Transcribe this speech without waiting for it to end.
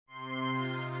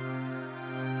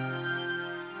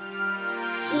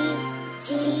I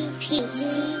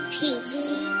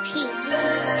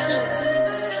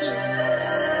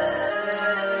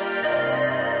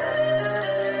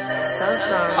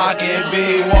can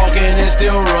be walking and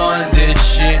still run this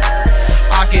shit.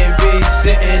 I can be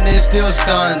sitting and still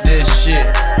stun this shit.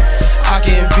 I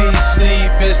can be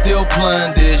sleeping, still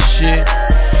playing this shit.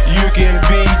 You can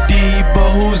be Debo,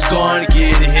 who's gonna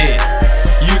get hit.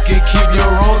 You can keep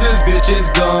your roses,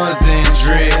 bitches, guns, and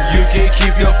dreads. You can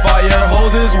keep your fire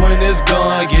hoses when it's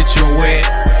gonna get you wet.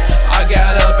 I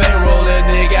got a bankroll and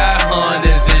they got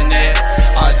hundreds in that.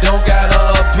 I don't got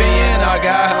an opinion, I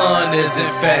got hundreds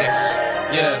and facts.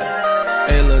 Yeah.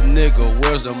 Hey little nigga,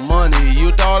 where's the money?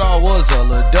 You thought I was a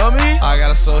little dummy? I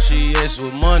got associations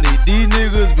with money. These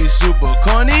niggas be super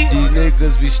corny. These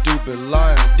niggas be stupid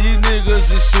lying. These niggas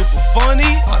is super funny.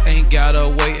 I ain't gotta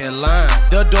wait in line.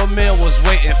 The doorman was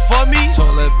waiting for me.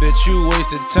 Told that bitch you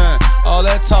wasting time. All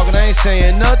that talking ain't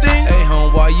saying nothing. Hey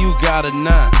home, why you got a 9?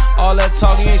 All that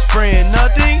talking ain't spraying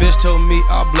nothing. Bitch told me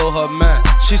I blow her mind.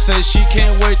 She say she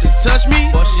can't wait to touch me,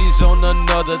 but she's on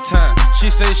another time. She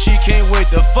say she can't wait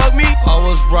to fuck me. I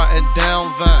was riding down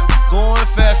Vine, going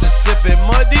fast and sipping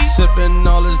muddy, sipping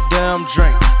all this damn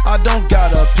drink. I don't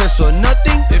got a piss or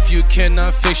nothing. If you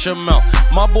cannot fix your mouth,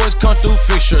 my boys come through,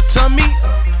 fix your tummy.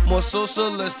 More social,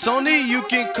 less Tony. You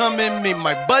can come and meet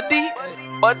my buddy.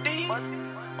 Buddy,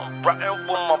 I'm riding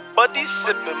with my buddy,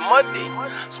 sipping muddy,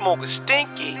 smoking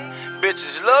stinky.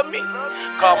 Bitches love me.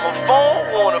 Call my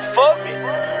phone, wanna fuck me,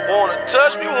 wanna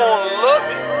touch me, wanna love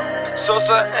me. So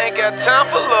ain't got time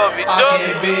for lovey-dovey. I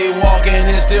can be walking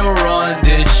and still run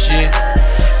this shit.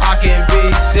 I can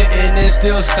be sitting and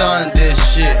still stun this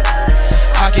shit.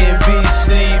 I can be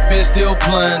sleeping, still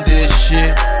playing this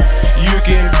shit. You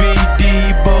can be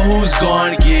Debo, who's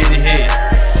gonna get hit.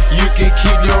 You can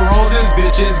keep your roses,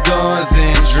 bitches, guns,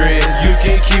 and dreads. You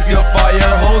can keep your fire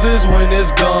hoses when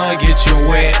it's gonna get you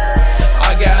wet.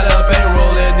 I got a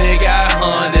bankroll and they got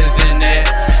hundreds in that.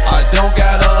 I don't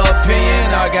got an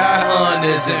opinion, I got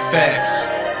hundreds and facts.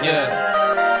 Yeah,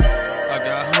 I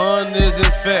got hundreds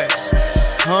and facts,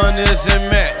 hundreds and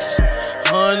max,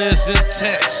 hundreds and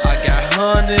texts. I got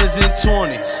hundreds and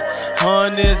 20s,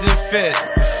 hundreds and 50.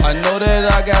 I know that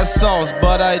I got sauce,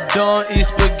 but I don't eat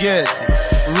spaghetti.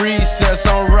 Recess,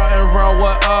 I'm riding around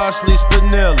with Ashley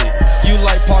Spinelli. You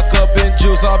like park up and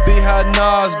juice, I'll be hot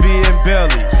Nas, be in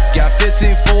belly. Got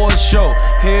 15 for a show,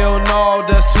 hell no,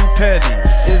 that's too petty.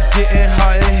 It's getting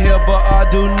hot in here, but I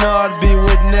do not be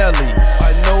with Nelly.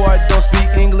 I know I don't speak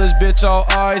English, bitch, all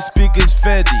I speak is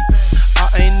Fetty. I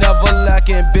ain't never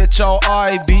lacking, bitch, all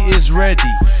I be is ready.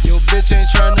 Yo, bitch ain't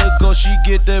tryna go, she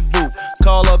get that boot,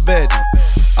 call her Betty.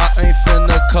 I ain't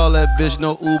finna call that bitch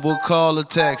no Uber, call a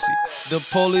taxi. The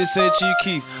police say Chief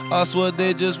Keef, I swear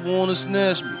they just wanna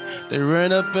snatch me. They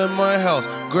ran up in my house,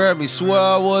 grabbed me, swear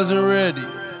I wasn't ready.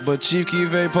 But Chief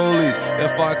Keef ain't police,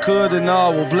 if I could then I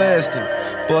would blast him.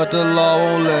 But the law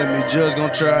won't let me, just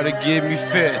gon' try to get me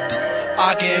 50.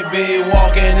 I can be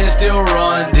walking and still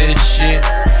run this shit.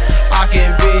 I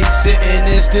can be sitting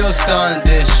and still stun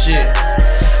this shit.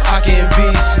 I can be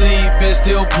sleeping,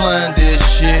 still playing this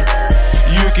shit.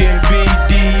 You can be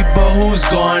Debo, who's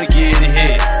gonna get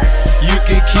hit. You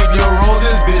can keep your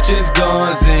roses, bitches,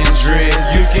 guns, and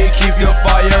dreads. You can keep your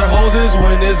fire hoses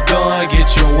when it's gonna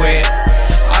get you wet.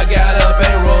 I got a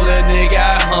bankroll and they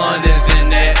got hundreds in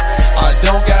that. I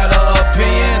don't got an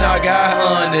opinion, I got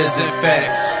hundreds and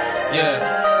facts.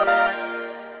 Yeah.